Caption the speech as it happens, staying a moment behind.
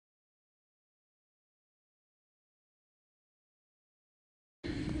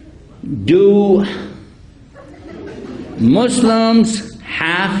Do Muslims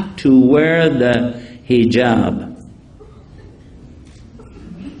have to wear the hijab?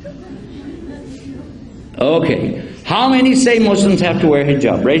 Okay. How many say Muslims have to wear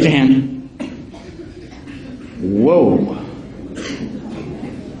hijab? Raise your hand. Whoa.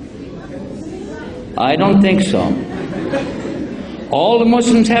 I don't think so. All the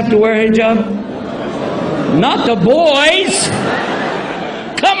Muslims have to wear hijab? Not the boys.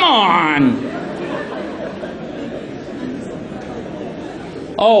 Come on.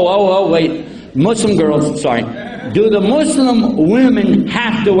 Oh, wait. Muslim girls, sorry. Do the Muslim women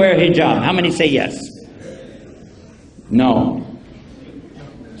have to wear hijab? How many say yes? No.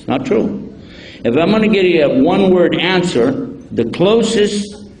 It's not true. If I'm going to give you a one-word answer, the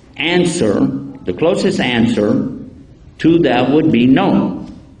closest answer to that would be no.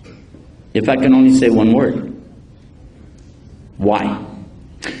 If I can only say one word. Why?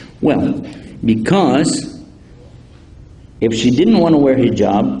 Well, because if she didn't want to wear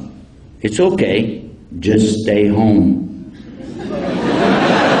hijab, it's okay, just stay home.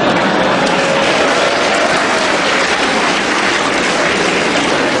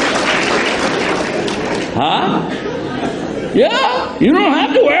 Huh? Yeah, you don't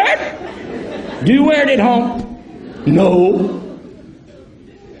have to wear it. Do you wear it at home? No.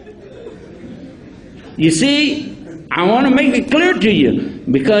 You see, I want to make it clear to you,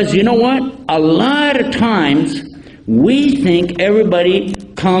 because you know what? A lot of times we think everybody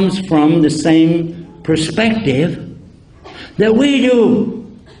comes from the same perspective that we do.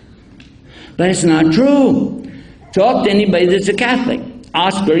 But it's not true. Talk to anybody that's a Catholic.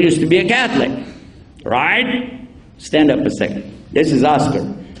 Oscar used to be a Catholic, right? Stand up a second. This is Oscar.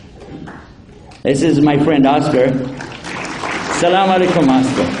 This is my friend Oscar. Assalamu alaikum,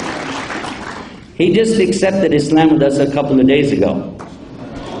 Oscar. He just accepted Islam with us a couple of days ago.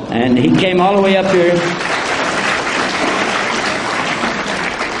 And he came all the way up here.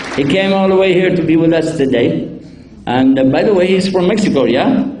 He came all the way here to be with us today. And by the way, he's from Mexico,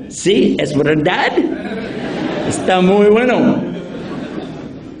 yeah? Sí, es verdad. Está muy bueno.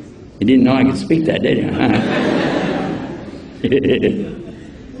 You didn't know I could speak that, did you?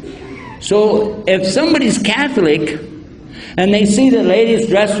 So, if somebody's Catholic, and they see the ladies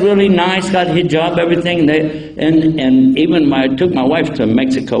dressed really nice, got hijab, everything, and even I took my wife to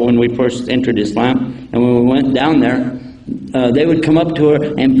Mexico when we first entered Islam, and when we went down there, they would come up to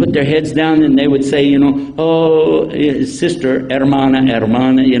her and put their heads down, and they would say, you know, oh, sister,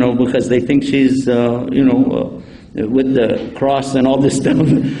 hermana, you know, because they think she's, with the cross and all this stuff,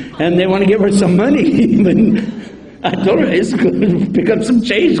 and they want to give her some money. Even I told her, it's good, pick up some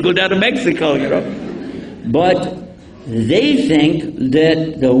change, go down to Mexico, you know. But they think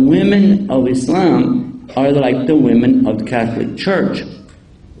that the women of Islam are like the women of the Catholic Church.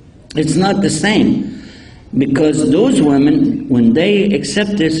 It's not the same. Because those women, when they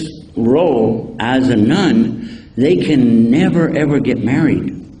accept this role as a nun, they can never ever get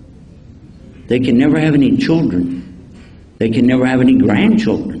married. They can never have any children. They can never have any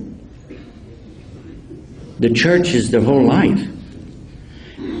grandchildren. The church is their whole life.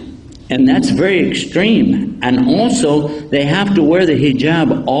 And that's very extreme. And also, they have to wear the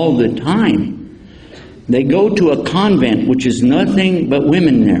hijab all the time. They go to a convent, which is nothing but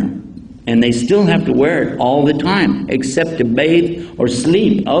women there. And they still have to wear it all the time, except to bathe or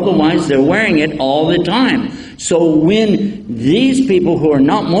sleep. Otherwise, they're wearing it all the time. So when these people who are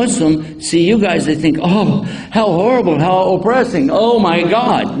not Muslim see you guys, they think, oh, how horrible, how oppressing, oh my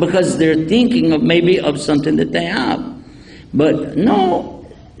God, because they're thinking of maybe of something that they have. But no,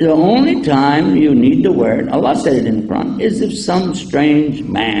 the only time you need to wear it, Allah said it in the Quran, is if some strange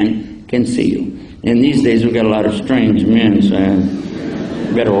man can see you. And these days we've got a lot of strange men, so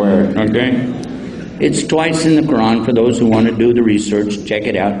better wear it, okay? It's twice in the Quran. For those who want to do the research, check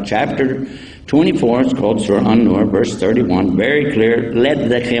it out. Chapter 24, it's called Surah An-Nur, verse 31. Very clear. Let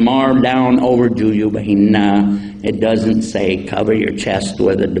the khimar down over juyubihinna. It doesn't say cover your chest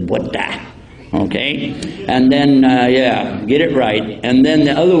with a dupatta. Okay? And then, get it right. And then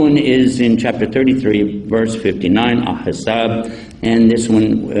the other one is in chapter 33, verse 59, Ahzab. And this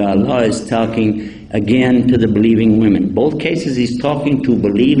one, Allah is talking again to the believing women. Both cases he's talking to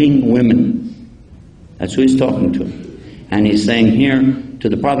believing women. That's who he's talking to. And he's saying here to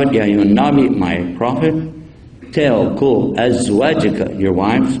the Prophet, Ya ayyuhan Nabi, my Prophet, tell, kul azwajika, your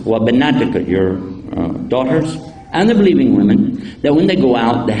wives, wa banatika, your daughters, and the believing women, that when they go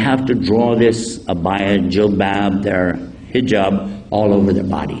out, they have to draw this abaya, jilbab, their hijab, all over their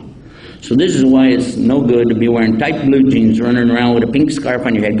body. So this is why it's no good to be wearing tight blue jeans, running around with a pink scarf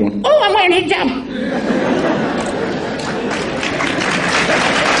on your head going, oh, I'm wearing hijab.